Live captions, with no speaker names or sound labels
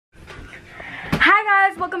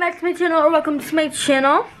guys, welcome back to my channel, or welcome to my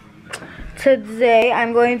channel. Today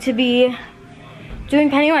I'm going to be doing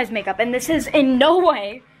Pennywise makeup, and this is in no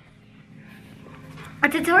way a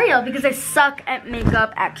tutorial because I suck at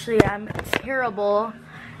makeup. Actually, I'm terrible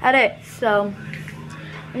at it, so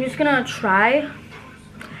I'm just gonna try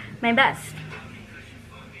my best.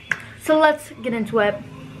 So let's get into it.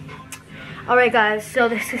 Alright guys, so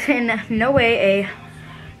this is in no way a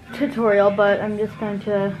tutorial, but I'm just going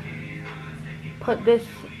to put this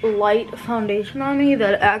light foundation on me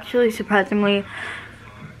that actually surprisingly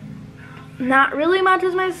not really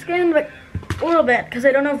matches my skin, but a little bit because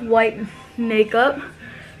I don't have white makeup.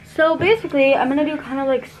 So basically I'm gonna do kind of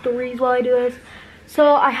like stories while I do this.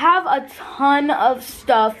 So I have a ton of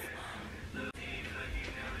stuff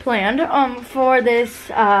planned for this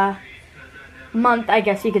month, I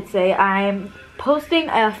guess you could say. I'm posting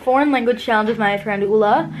a foreign language challenge with my friend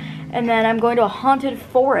Ula, and then I'm going to a haunted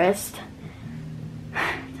forest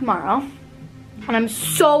tomorrow, and I'm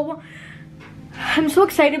so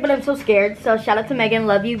excited, but I'm so scared. So shout out to Megan,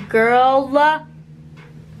 love you girl, love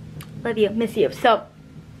you, miss you. So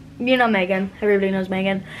you know Megan, everybody knows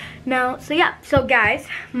Megan now. So yeah, so guys,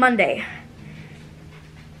 Monday,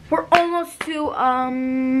 we're almost to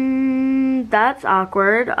that's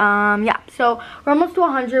awkward. Yeah, so we're almost to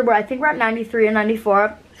 100. Where I think we're at 93 and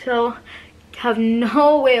 94. So have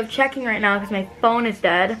no way of checking right now because my phone is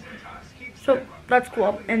dead. So that's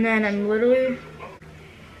cool. And then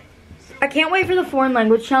I can't wait for the foreign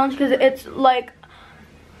language challenge because it's like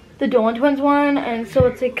the Dolan Twins one, and so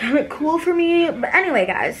it's like kind of cool for me. But anyway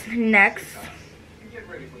guys, next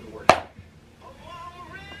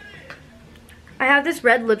I have this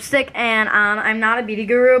red lipstick, and I'm not a beauty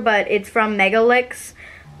guru, but it's from Mega Slicks,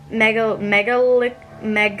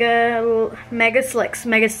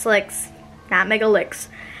 not Mega Licks.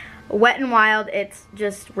 Wet n Wild, it's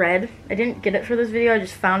just red. I didn't get it for this video, I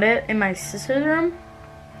just found it in my sister's room.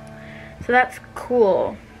 So that's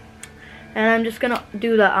cool. And I'm just gonna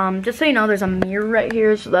do the, just so you know, there's a mirror right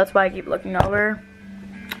here, so that's why I keep looking over.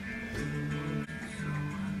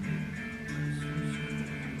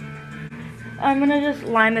 I'm gonna just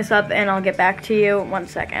line this up and I'll get back to you 1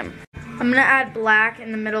 second. I'm gonna add black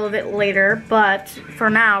in the middle of it later, but for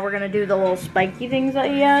now we're gonna do the little spiky things that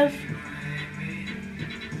he has.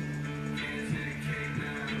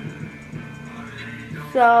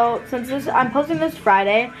 So since I'm posting this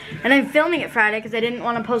Friday, and I'm filming it Friday because I didn't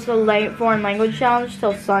want to post the foreign language challenge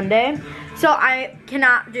till Sunday. So I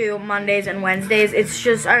cannot do Mondays and Wednesdays. It's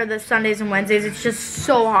just, or the Sundays and Wednesdays. It's just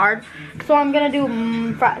so hard. So I'm gonna do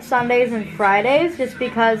Sundays and Fridays just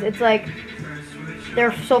because it's like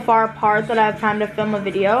they're so far apart that I have time to film a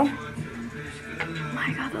video. Oh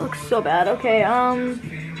my god, that looks so bad. Okay,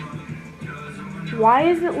 why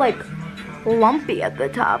is it like lumpy at the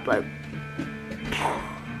top? Like,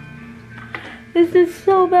 this is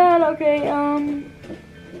so bad. Okay,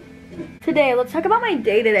 today, let's talk about my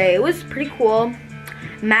day today. It was pretty cool.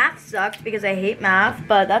 Math sucked because I hate math,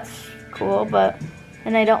 but that's cool.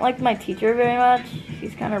 And I don't like my teacher very much.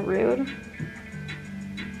 He's kind of rude.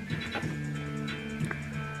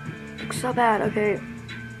 Looks so bad. Okay.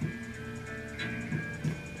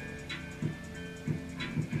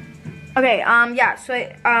 Okay, yeah, so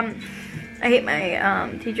I hate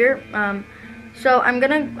my teacher. So I'm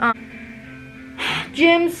gonna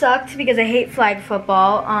gym sucked because I hate flag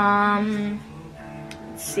football.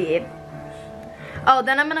 Let's see. Oh,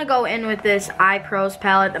 then I'm gonna go in with this Eye Pros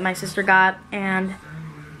palette that my sister got, and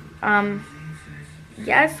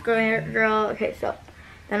yes, girl. Okay, so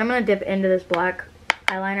then I'm gonna dip into this black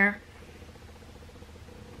eyeliner.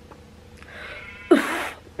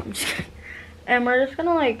 I'm just kidding. And we're just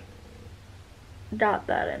gonna like dot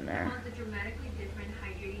that in there. The dramatically different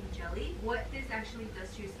hydrating jelly. What this actually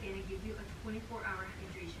does to your skin, it gives you a 24-hour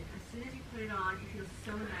hydration. As soon as you put it on, it feels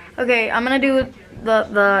so nice. Okay, I'm gonna do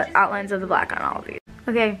the outlines of the black on all of these.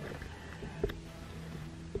 Okay.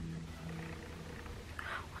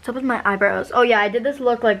 What's up with my eyebrows? Oh yeah, I did this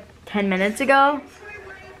look like 10 minutes ago.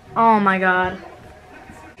 Oh my god.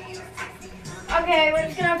 Okay, we're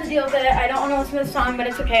just gonna have to deal with it. I don't want to listen to the song, but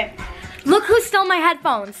it's okay. Look who stole my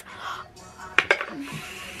headphones.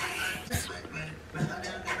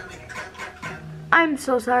 I'm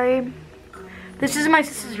so sorry. This is my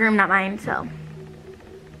sister's room, not mine, so.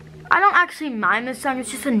 I don't actually mind this song,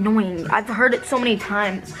 it's just annoying. I've heard it so many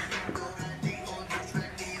times.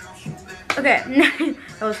 Okay, that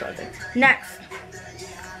was so good. Next.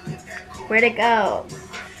 Where'd it go?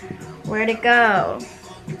 Where'd it go?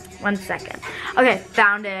 1 second. Okay,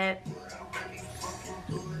 found it.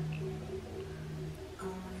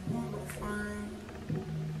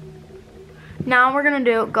 Now we're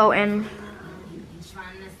gonna go in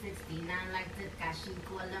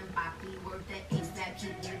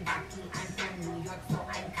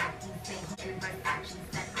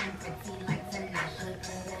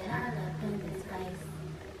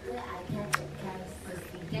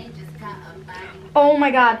Oh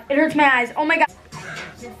my god, it hurts my eyes. Oh my god.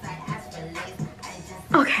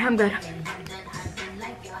 Okay, I'm good.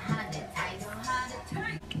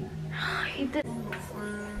 I hate this.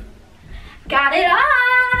 Got it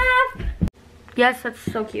off! Yes, that's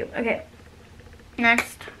so cute. Okay,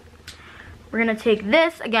 next, we're gonna take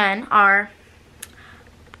this again, our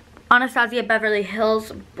Anastasia Beverly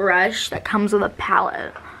Hills brush that comes with a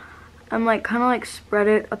palette. I'm like, kind of like spread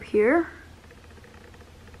it up here.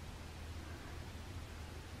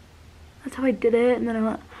 That's how I did it, and then I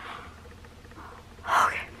went,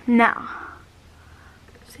 okay, now,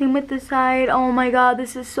 same with this side. Oh my god,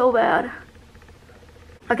 this is so bad.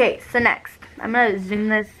 Okay, so next, I'm gonna zoom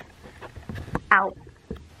this out.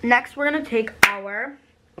 Next, we're gonna take our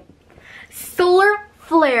Solar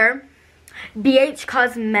Flare BH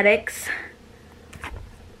Cosmetics.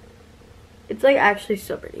 It's like actually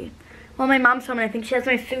so pretty. Well, my mom's home and I think she has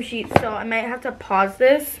my sushi, so I might have to pause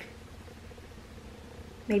this.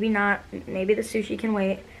 Maybe not. Maybe the sushi can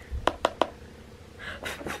wait.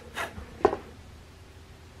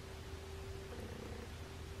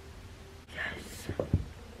 Yes.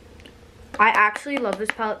 I actually love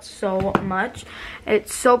this palette so much.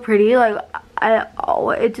 It's so pretty. Like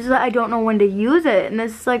I don't know when to use it, and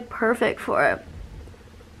this is like perfect for it.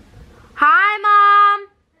 Hi, Mom.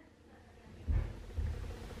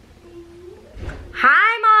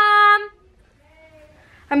 Hi, Mom.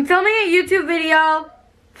 I'm filming a YouTube video.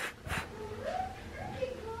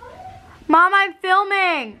 Mom, I'm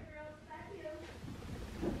filming.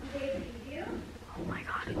 Oh my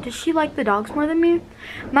god. Does she like the dogs more than me?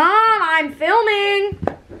 Mom, I'm filming.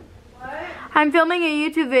 What? I'm filming a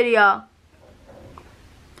YouTube video.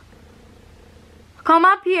 Come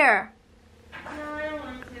up here. No, I don't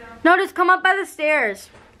want to. No, just come up by the stairs.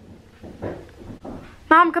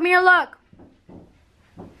 Mom, come here, look.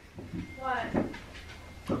 What?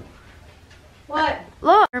 What?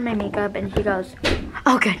 Look. My makeup, and she goes,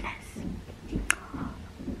 oh goodness.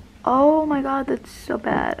 Oh my god, that's so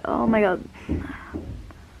bad. Oh my god.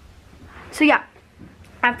 So yeah,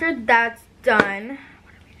 after that's done,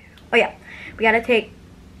 what do we do? Oh yeah, we gotta take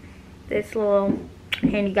this little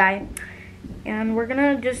handy guy, and we're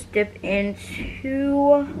gonna just dip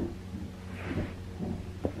into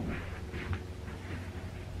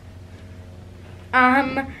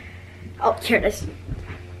oh, here it is.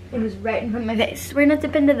 It was right in front of my face. We're gonna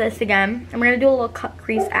dip into this again, and we're gonna do a little cut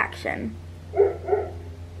crease action.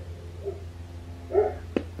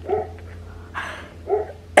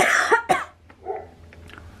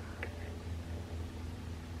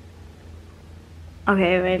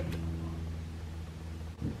 Okay, wait.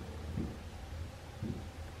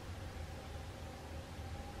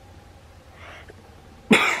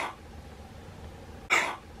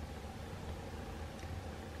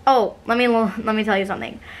 Oh, let me tell you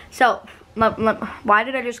something. So, why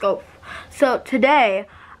did I just go? So today,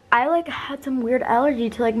 I like had some weird allergy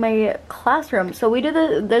to like my classroom. So we do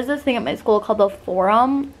there's this thing at my school called the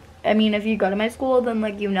forum. I mean, if you go to my school, then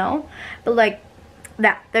like you know, but like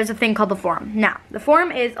there's a thing called the forum. Now, the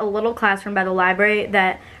forum is a little classroom by the library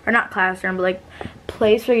or not classroom, but like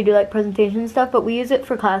place where you do like presentation and stuff. But we use it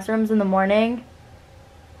for classrooms in the morning.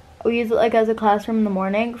 We use it like as a classroom in the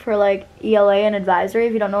morning for like ELA and advisory.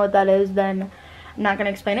 If you don't know what that is, then I'm not gonna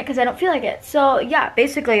explain it because I don't feel like it. So yeah,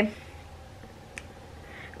 basically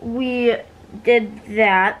we did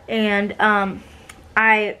that, and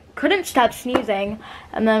I couldn't stop sneezing,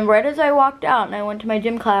 and then right as I walked out and I went to my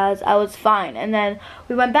gym class, I was fine. And then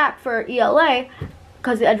we went back for ELA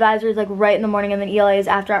because the advisory is like right in the morning, and then ELA is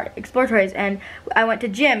after our exploratories, and I went to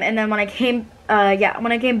gym, and then when I came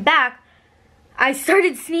back, I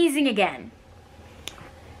started sneezing again.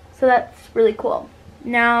 So that's really cool.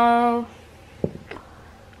 Now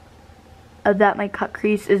that my cut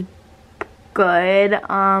crease is good,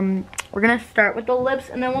 we're gonna start with the lips,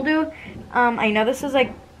 and then we'll do, I know this is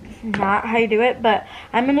like not how you do it, but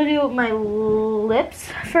I'm gonna do my lips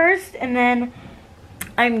first, and then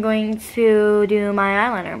I'm going to do my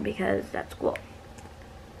eyeliner because that's cool.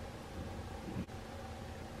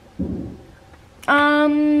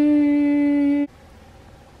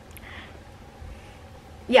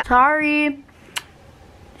 Yeah, sorry.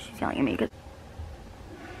 She's yelling at me because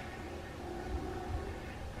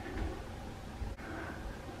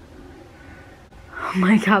oh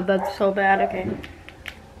my god, that's so bad. Okay.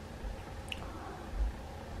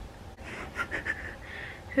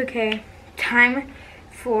 Okay, time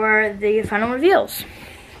for the final reveals.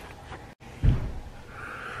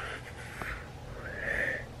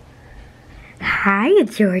 Hi,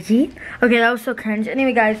 Georgie. Okay, that was so cringe.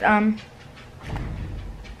 Anyway, guys,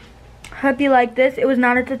 hope you like this. It was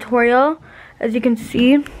not a tutorial, as you can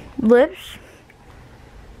see. Lips.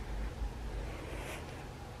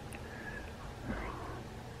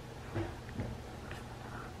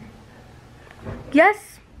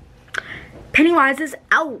 yes, Pennywise is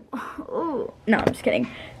out. Oh, no, I'm just kidding.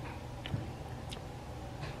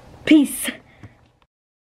 Peace.